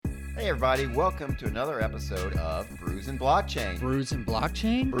Hey everybody, welcome to another episode of Brews and Blockchain. Brews and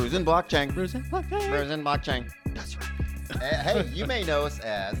Blockchain? Brews and Blockchain. Brews and Blockchain. Brews and Blockchain. That's right. Hey, you may know us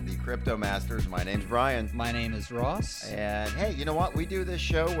as the Crypto Masters. My name's Brian. My name is Ross. And hey, you know what? We do this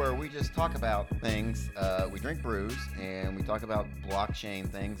show where we just talk about things. We drink brews and we talk about blockchain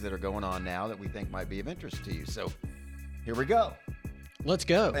things that are going on now that we think might be of interest to you. So here we go. Let's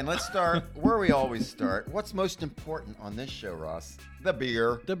go. And let's start where we always start. What's most important on this show, Ross? The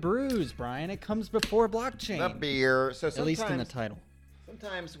beer. The brews, Brian. It comes before blockchain. The beer. So at least in the title.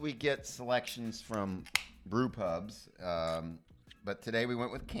 Sometimes we get selections from brew pubs, but today we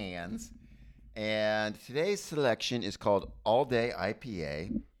went with cans. And today's selection is called All Day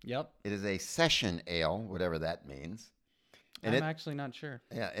IPA. Yep. It is a session ale, whatever that means. And I'm actually not sure.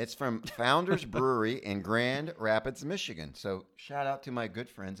 Yeah, it's from Founders Brewery in Grand Rapids, Michigan. So shout out to my good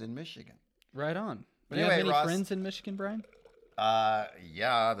friends in Michigan. Right on. But Do you anyway, have any Ross, friends in Michigan, Brian?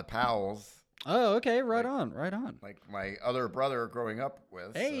 Yeah, the Powells. Oh, okay. Right on. Right on. Like my other brother growing up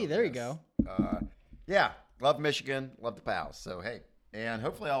with. Hey, so there you yes. go. Yeah, love Michigan, love the Powells. So hey, and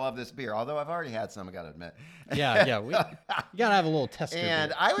hopefully I'll love this beer. Although I've already had some, I gotta admit. Yeah. You gotta have a little tester. And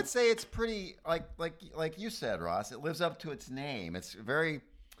beer. I would say it's pretty like you said, Ross. It lives up to its name. It's very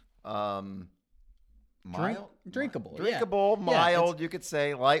mild, drinkable. drinkable, yeah. mild. You could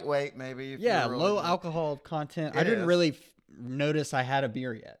say lightweight, maybe. If Yeah, you're really low alcohol content. I It didn't is. really notice I had a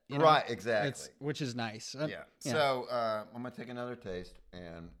beer yet. You know? Right, exactly. Which is nice. Yeah. So I'm gonna take another taste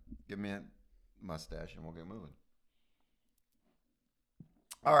and give me a mustache, and we'll get moving.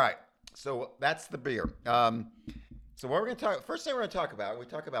 All right. So that's the beer. So what we're gonna talk. First thing we're gonna talk about. We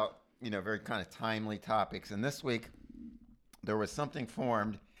talk about very kind of timely topics, and this week there was something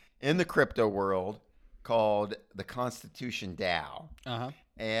formed in the crypto world called the Constitution DAO. Uh-huh.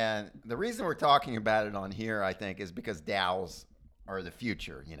 And the reason we're talking about it on here, I think, is because DAOs are the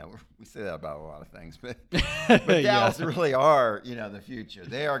future. We say that about a lot of things, but DAOs really are, the future.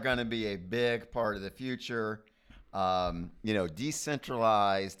 They are going to be a big part of the future.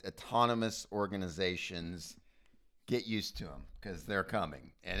 Decentralized, autonomous organizations, get used to them because they're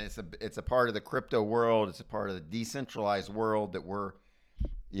coming. And it's a part of the crypto world. It's a part of the decentralized world that we're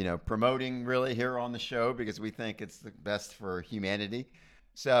promoting really here on the show because we think it's the best for humanity.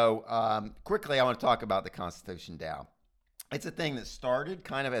 So quickly, I want to talk about the Constitution DAO. It's a thing that started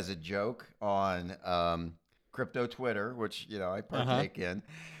kind of as a joke on crypto Twitter, which I partake in.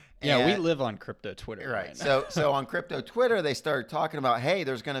 Yeah, we live on crypto Twitter. Right. So on crypto Twitter, they started talking about, hey,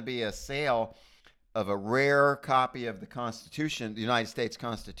 there's going to be a sale of a rare copy of the Constitution, the United States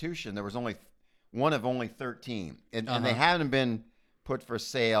Constitution. There was only one of only 13, and they haven't been put for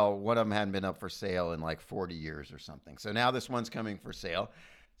sale. One of them hadn't been up for sale in like 40 years or something. So now this one's coming for sale.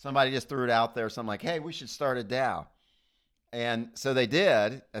 Somebody just threw it out there. Something like, hey, we should start a DAO. And so they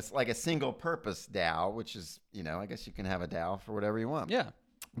did. It's like a single purpose DAO, which is, I guess you can have a DAO for whatever you want. Yeah.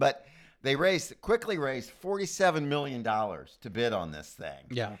 But they quickly raised $47 million to bid on this thing.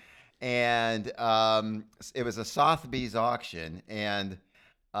 Yeah. And it was a Sotheby's auction, and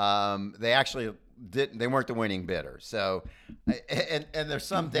they actually they weren't the winning bidder. So, and there's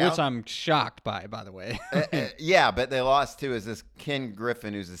some which I'm shocked by the way. Yeah, but they lost to is this Ken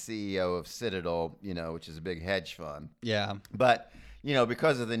Griffin, who's the CEO of Citadel, which is a big hedge fund. Yeah. But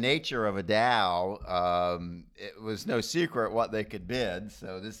because of the nature of a DAO, it was no secret what they could bid.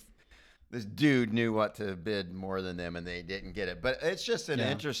 So this dude knew what to bid more than them, and they didn't get it. But it's just an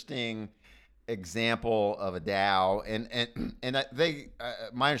interesting example of a DAO, and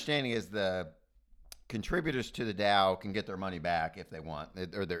my understanding is the contributors to the DAO can get their money back if they want,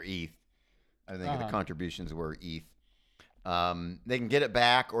 or their ETH. I think the contributions were ETH. They can get it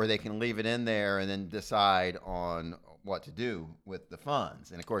back, or they can leave it in there and then decide on what to do with the funds.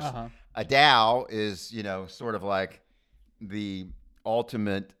 And of course, a DAO is sort of like the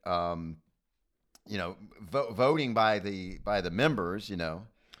ultimate voting by the members.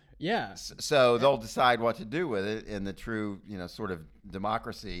 Yeah. So they'll decide what to do with it in the true, sort of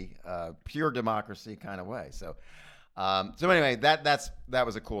democracy, pure democracy kind of way. So anyway, that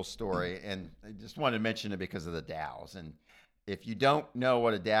was a cool story, and I just wanted to mention it because of the DAOs. And if you don't know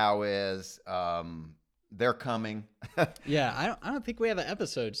what a DAO is, they're coming. Yeah, I don't think we have an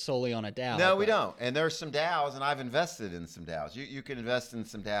episode solely on a DAO. No, we don't. And there's some DAOs, and I've invested in some DAOs. You can invest in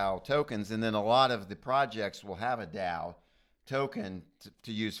some DAO tokens, and then a lot of the projects will have a DAO token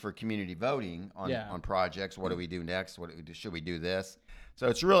to use for community voting on projects. What do we do next? Should we do this? So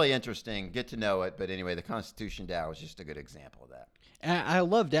it's really interesting. Get to know it. But anyway, the Constitution DAO is just a good example of that. And I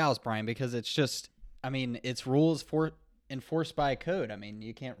love DAOs, Brian, because it's just, it's rules for enforced by code. I mean,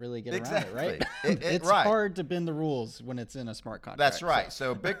 you can't really get around it, right? Exactly. It's hard to bend the rules when it's in a smart contract. That's right.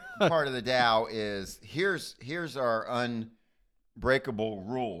 So a big part of the DAO is here's our unbreakable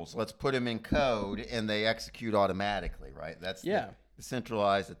rules. Let's put them in code, and they execute automatically, right? That's the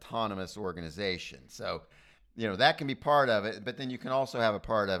centralized autonomous organization. So, that can be part of it, but then you can also have a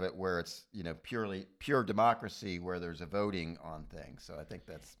part of it where it's, pure democracy, where there's a voting on things. So I think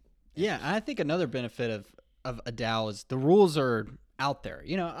that's I think another benefit of a DAO is the rules are out there.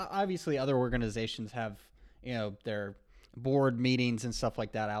 Obviously other organizations have, their board meetings and stuff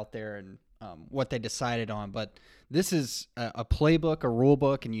like that out there, and what they decided on. But this is a playbook, a rule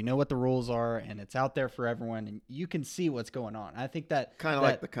book, and you know what the rules are, and it's out there for everyone, and you can see what's going on. I think that kind of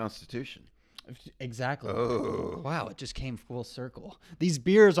like the Constitution. Exactly. Oh. Wow, it just came full circle. These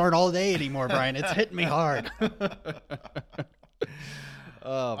beers aren't all day anymore, Brian. It's hitting me hard.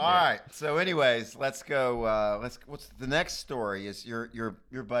 All right. So, anyways, let's go. What's the next story? Is your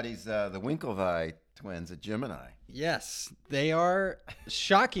buddies, the Winklevoss twins at Gemini? Yes, they are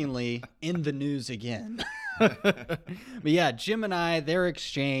shockingly in the news again. But yeah, Gemini, their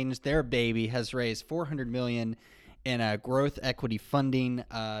exchange, their baby, has raised $400 million in growth equity funding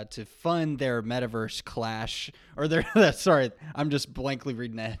to fund their metaverse clash, or their sorry, I'm just blankly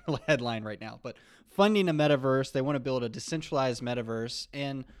reading the headline right now, but funding a metaverse. They want to build a decentralized metaverse,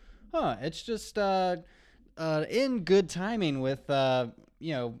 and it's just in good timing with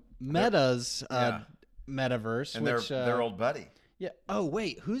Meta's metaverse, and which their old buddy. Yeah. Oh,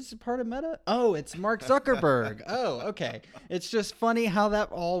 wait. Who's part of Meta? Oh, it's Mark Zuckerberg. Oh, okay. It's just funny how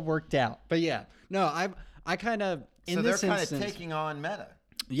that all worked out. But yeah, no, I kind of in this instance. So they're kind of taking on Meta.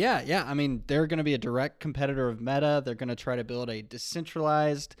 Yeah. I mean, they're going to be a direct competitor of Meta. They're going to try to build a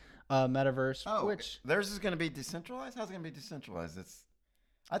decentralized metaverse. Oh, which theirs is going to be decentralized? How's it going to be decentralized?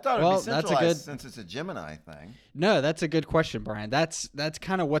 I thought it would be centralized since it's a Gemini thing. No, that's a good question, Brian. That's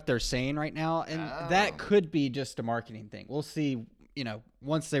kind of what they're saying right now, and that could be just a marketing thing. We'll see,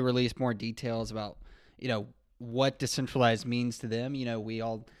 once they release more details about, what decentralized means to them. We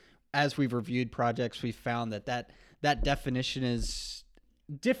all, as we've reviewed projects, we've found that definition is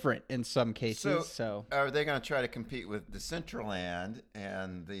different in some cases. So are they going to try to compete with Decentraland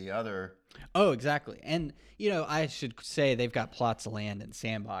and the other? Oh, exactly. And, I should say they've got plots of land in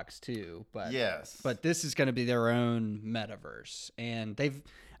Sandbox too, but yes, but this is going to be their own metaverse. And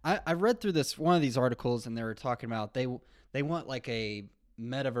I read through one of these articles, and they were talking about they want like a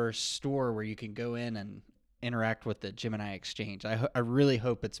metaverse store where you can go in and interact with the Gemini exchange. I really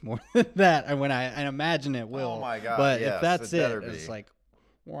hope it's more than that. And I imagine it will. Oh my God. But yes, if that's it's like,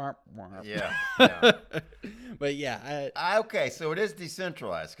 womp, womp. Yeah. But yeah. Okay, so it is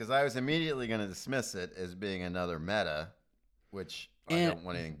decentralized, because I was immediately going to dismiss it as being another Meta, which I don't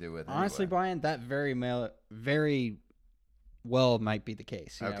want anything to do with. Honestly, anyway. Brian, that very well might be the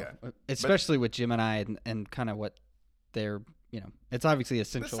case. Okay. Especially with Gemini and kind of what they're, it's obviously a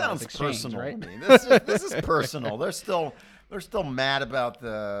centralized exchange, personal right? to me. This is personal. They're still mad about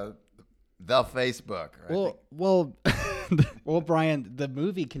the Facebook. Well, Brian, the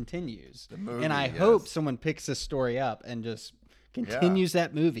movie continues. And I hope someone picks this story up and just continues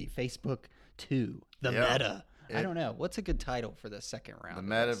that movie. Facebook 2, the Meta. I don't know. What's a good title for the second round?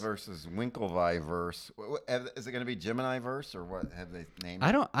 The Metaverse is Winklevoss. Is it going to be Gemini-verse, or what have they named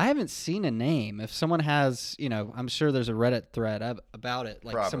it? I haven't seen a name. If someone has, I'm sure there's a Reddit thread about it,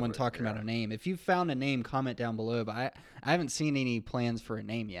 like someone talking about a name. If you found a name, comment down below. But I haven't seen any plans for a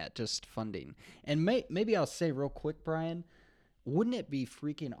name yet, just funding. And maybe I'll say real quick, Brian, wouldn't it be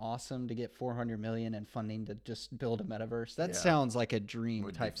freaking awesome to get $400 million in funding to just build a metaverse? That sounds like a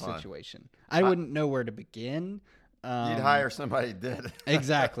dream type situation. I wouldn't know where to begin. You'd hire somebody who did.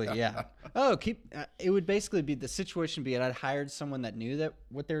 Exactly. Yeah. It would basically be the situation. I'd hired someone that knew that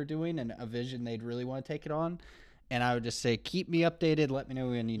what they were doing and a vision they'd really want to take it on, and I would just say, keep me updated. Let me know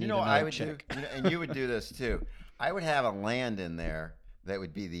when you need another I would check. do, and you would do this too. I would have a land in there that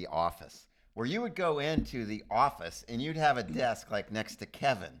would be the office, where you would go into the office and you'd have a desk like next to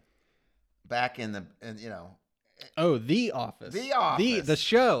Kevin, back in the, Oh, The Office. The Office. The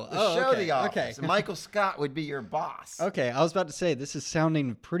show. The show, okay. The Office. Okay. And Michael Scott would be your boss. Okay, I was about to say, this is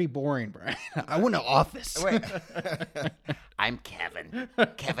sounding pretty boring, Brian. I want an office. Wait. I'm Kevin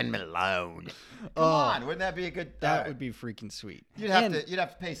Malone. Come on, wouldn't that be a good? That would be freaking sweet. You'd have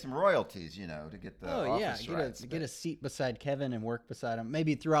to pay some royalties, to get the office rights. Get a seat beside Kevin and work beside him.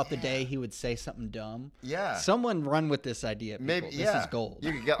 Maybe throughout the day he would say something dumb. Yeah. Someone run with this idea. People. Maybe this is gold.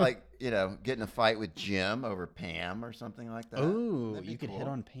 You could get like get in a fight with Jim over Pam or something like that. Oh, That'd be you could cool. hit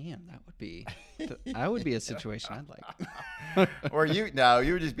on Pam. That would be a situation I'd like. Or you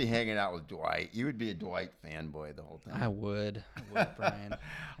would just be hanging out with Dwight. You would be a Dwight fanboy the whole time. I would, Brian.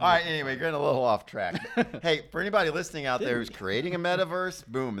 All right, anyway, getting a little off track. Hey, for anybody listening out there who's creating a metaverse,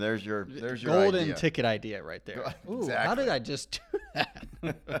 boom, there's your golden idea. ticket idea right there. Ooh, Exactly. how did I just do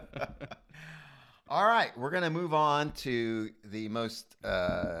that? All right, we're going to move on to the most,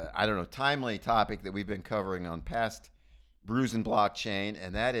 timely topic that we've been covering on past Brews and Blockchain,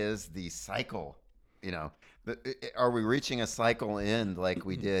 and that is the cycle. Are we reaching a cycle end like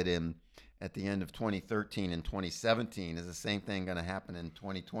we did at the end of 2013 and 2017? Is the same thing going to happen in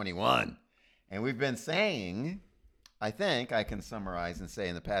 2021? And we've been saying, I think I can summarize and say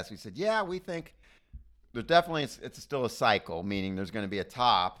in the past, we said, yeah, we think there's definitely, it's still a cycle, meaning there's going to be a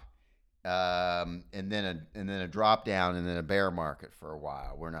top, and then a drop down, and then a bear market for a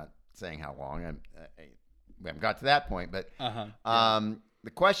while. We're not saying how long. We haven't got to that point, but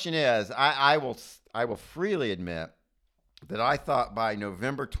the question is, I will freely admit that I thought by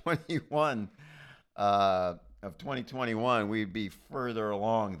November 21 of 2021 we'd be further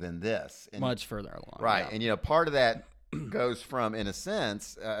along than this. Much further along, right? Yeah. And part of that goes from, in a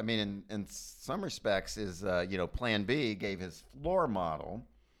sense, in some respects, is Plan B gave his floor model.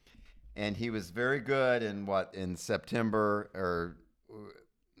 And he was very good in September, or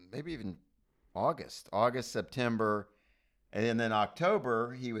maybe even August, September, and then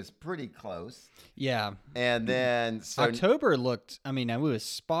October, he was pretty close. Yeah. And then October looked, it was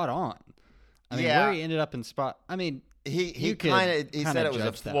spot on. Where he ended up in spot, he said it was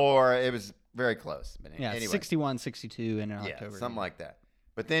a floor. It was very close. But yeah, anyway. 61, 62 in October. Something like that.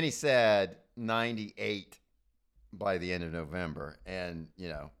 But then he said 98 by the end of November. And,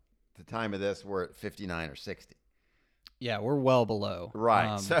 the time of this, we're at 59 or 60. Yeah, we're well below.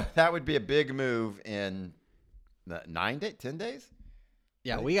 Right. So that would be a big move in 10 days?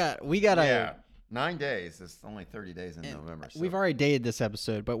 Yeah, we got 9 days. It's only 30 days in November. So. We've already dated this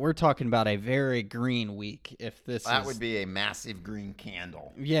episode, but we're talking about a very green week. That would be a massive green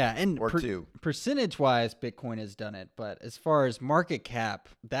candle. Yeah, and two. Percentage-wise, Bitcoin has done it, but as far as market cap,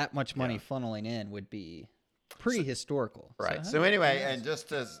 that much money funneling in would be pretty historical. Right. So anyway, and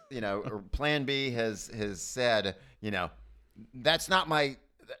just as, Plan B has said, that's not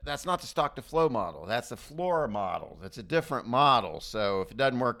the stock to flow model. That's the floor model. That's a different model. So if it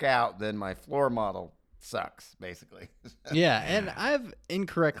doesn't work out, then my floor model sucks, basically. Yeah, and I've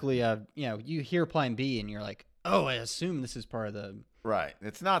incorrectly, you hear Plan B and you're like, oh, I assume this is part of the... Right.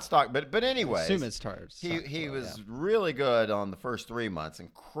 It's not stock, but anyway. Assume it's part. He was really good on the first 3 months,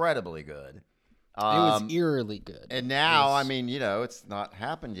 incredibly good. It was eerily good. And now, it's not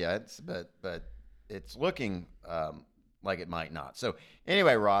happened yet, but it's looking like it might not. So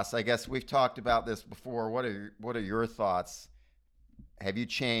anyway, Ross, I guess we've talked about this before. What are your thoughts? Have you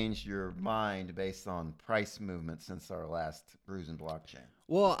changed your mind based on price movement since our last Brews and Blockchain?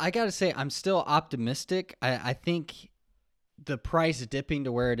 Well, I got to say, I'm still optimistic. I think the price dipping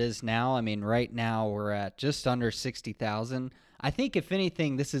to where it is now, right now we're at just under 60,000. I think if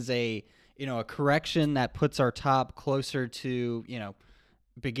anything, this is a correction that puts our top closer to,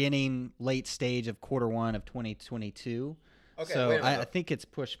 beginning late stage of Q1 of 2022. Okay, so I think it's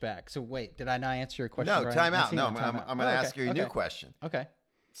pushed back. So wait, did I not answer your question? No, right? time out. No, I'm going to ask you a new question. Okay.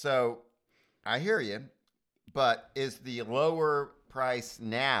 So I hear you, but is the lower price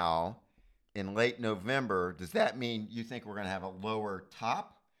now in late November, does that mean you think we're going to have a lower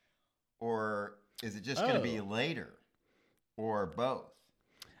top, or is it just going to be later, or both?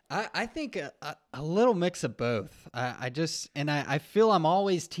 I think a little mix of both. I feel I'm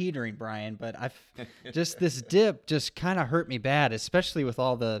always teetering, Brian, but this dip just kind of hurt me bad, especially with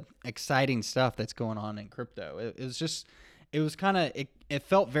all the exciting stuff that's going on in crypto. It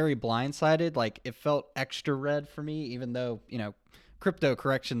felt very blindsided. Like it felt extra red for me, even though, crypto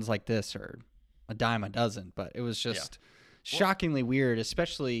corrections like this are a dime a dozen, but it was just shockingly weird,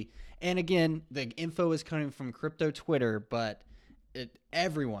 especially, and again, the info is coming from crypto Twitter, but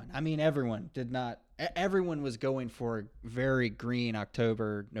everyone was going for very green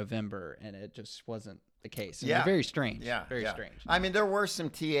October, November, and it just wasn't the case. It was very strange. Yeah. Very strange. There were some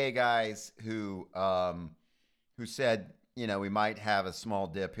TA guys who said, we might have a small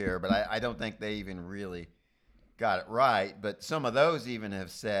dip here, but I don't think they even really got it right. But some of those even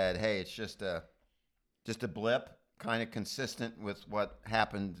have said, hey, it's just a blip, kind of consistent with what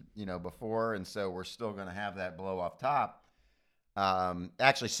happened, before. And so we're still going to have that blow off top.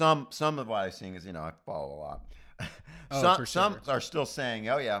 Actually, some of what I'm seeing is, I follow a lot. Some are still saying,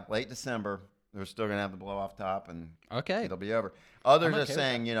 oh yeah, late December, they're still going to have the blow off top, and Okay. it'll be over. Others I'm are okay with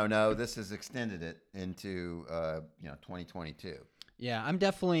saying, no, this has extended it into 2022. Yeah, I'm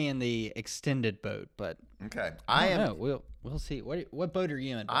definitely in the extended boat, but Okay, I don't know. We'll see. What boat are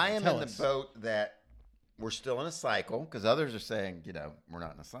you in? I am Tell in us. the boat that we're still in a cycle, because others are saying, we're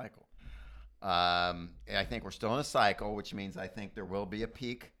not in a cycle. I think we're still in a cycle, which means I think there will be a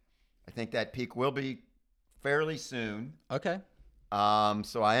peak. I think that peak will be fairly soon. Okay.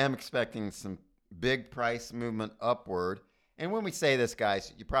 So I am expecting some big price movement upward. And when we say this,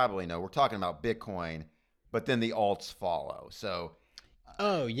 guys, you probably know we're talking about Bitcoin, but then the alts follow. So,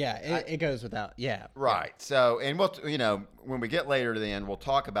 oh yeah, it goes without. Yeah. right. So, and we'll, when we get later to the end, we'll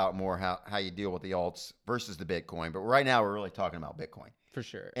talk about more how you deal with the alts versus the Bitcoin. But right now, we're really talking about Bitcoin. For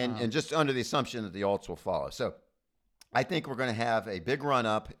sure. And just under the assumption that the alts will follow. So I think we're going to have a big run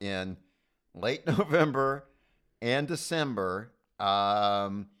up in late November and December.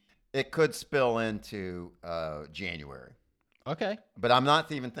 It could spill into January. Okay. But I'm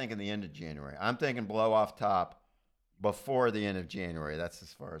not even thinking the end of January. I'm thinking blow off top before the end of January. That's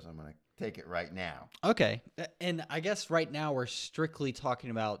as far as I'm going to take it right now. Okay. And I guess right now we're strictly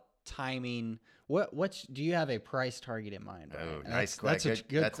talking about timing. What do you have a price target in mind? Right? Oh, nice. That's a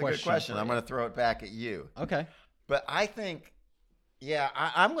good question. I'm going to throw it back at you. Okay. But I think,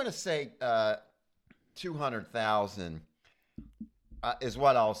 I'm going to say 200,000 is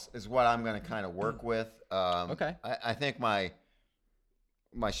what I'm going to kind of work with. Okay. I think my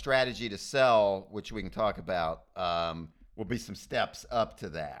strategy to sell, which we can talk about, will be some steps up to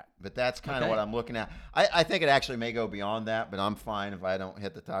that. But that's kind of what I'm looking at. I think it actually may go beyond that, but I'm fine if I don't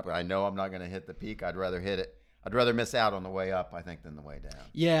hit the top. I know I'm not going to hit the peak. I'd rather hit it. I'd rather miss out on the way up, I think, than the way down.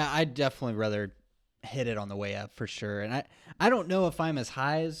 Yeah, I'd definitely rather hit it on the way up for sure. And I don't know if I'm as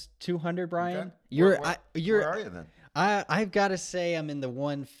high as 200, Brian. Okay. Where are you then? I've got to say I'm in the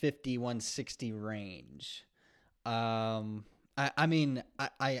 150, 160 range. I'd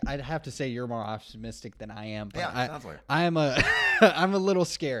have to say you're more optimistic than I am. But yeah, sounds like it. I'm a little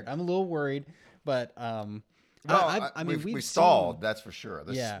scared. I'm a little worried, but we stalled. That's for sure.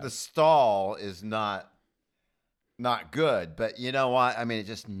 The stall is not good, but you know what? I mean, it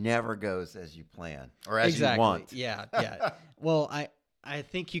just never goes as you plan or as you want. Yeah. Well, I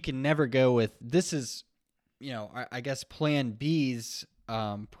think you can never go with this is, I guess Plan B's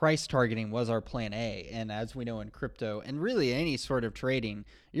price targeting was our Plan A, and as we know in crypto and really any sort of trading,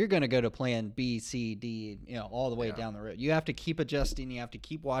 you're going to go to Plan B, C, D, all the way down the road. You have to keep adjusting. You have to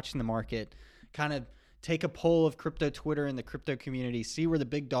keep watching the market. Kind of take a poll of crypto Twitter and the crypto community. See where the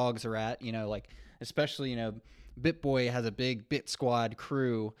big dogs are at. Especially BitBoy has a big Bit Squad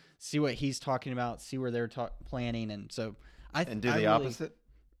crew. See what he's talking about. See where they're planning, and so opposite.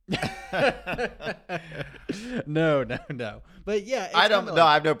 No. But yeah, I don't. No,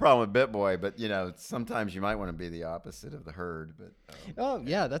 I have no problem with BitBoy, but sometimes you might want to be the opposite of the herd. But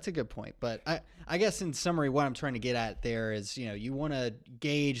yeah, that's a good point. But I guess in summary, what I'm trying to get at there is, you want to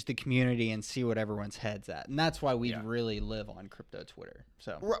gauge the community and see what everyone's head's at, and that's why we really live on crypto Twitter.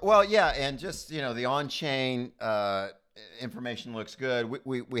 So well, yeah, and just the on-chain information looks good.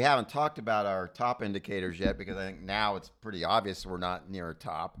 We haven't talked about our top indicators yet because I think now it's pretty obvious we're not near a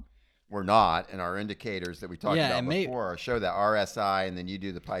top. We're not, and our indicators that we talked about before show that RSI, and then you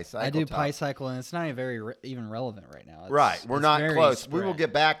do the Pi Cycle. I do Pi Cycle, and it's not even relevant right now. We're not close. We will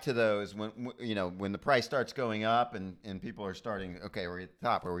get back to those when the price starts going up and people are starting. Okay, we're at the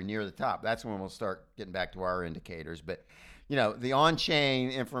top. Are we near the top? That's when we'll start getting back to our indicators. But the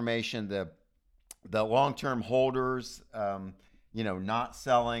on-chain information, the long-term holders, not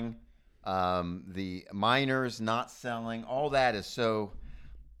selling, the miners not selling, all that is so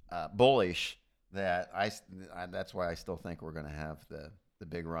bullish that that's why I still think we're going to have the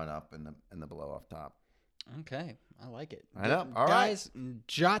big run up and the blow off top. Okay, I like it. I know. All guys,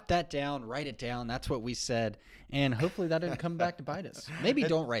 jot that down, write it down. That's what we said, and hopefully that didn't come back to bite us. Maybe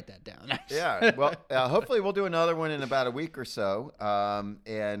don't write that down. Yeah, well, hopefully we'll do another one in about a week or so,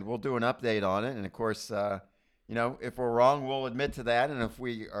 and we'll do an update on it. And of course, if we're wrong, we'll admit to that, and if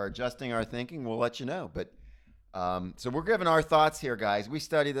we are adjusting our thinking, we'll let you know. But so we're giving our thoughts here, guys. We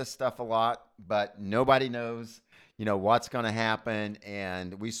study this stuff a lot, but nobody knows what's going to happen,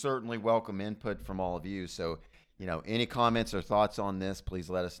 and we certainly welcome input from all of you. So, any comments or thoughts on this, please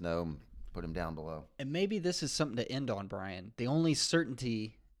let us know. Put them down below. And maybe this is something to end on, Brian. The only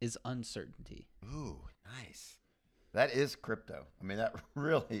certainty is uncertainty. Ooh, nice. That is crypto. I mean, that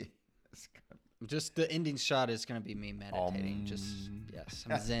really is good. Just the ending shot is going to be me meditating. Yes,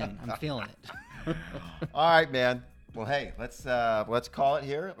 I'm zen. I'm feeling it. All right, man. Well, hey, let's call it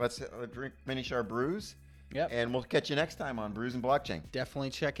here. Let's finish our brews. Yep. And we'll catch you next time on Brews and Blockchain. Definitely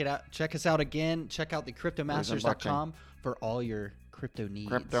check it out. Check us out again. Check out the cryptomasters.com for all your crypto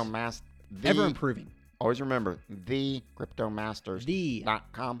needs. Ever improving. Always remember,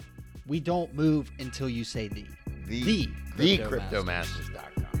 thecryptomasters.com. We don't move until you say the.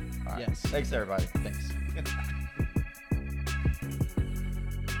 Thecryptomasters.com. All right. Yes. Thanks, everybody. Thanks.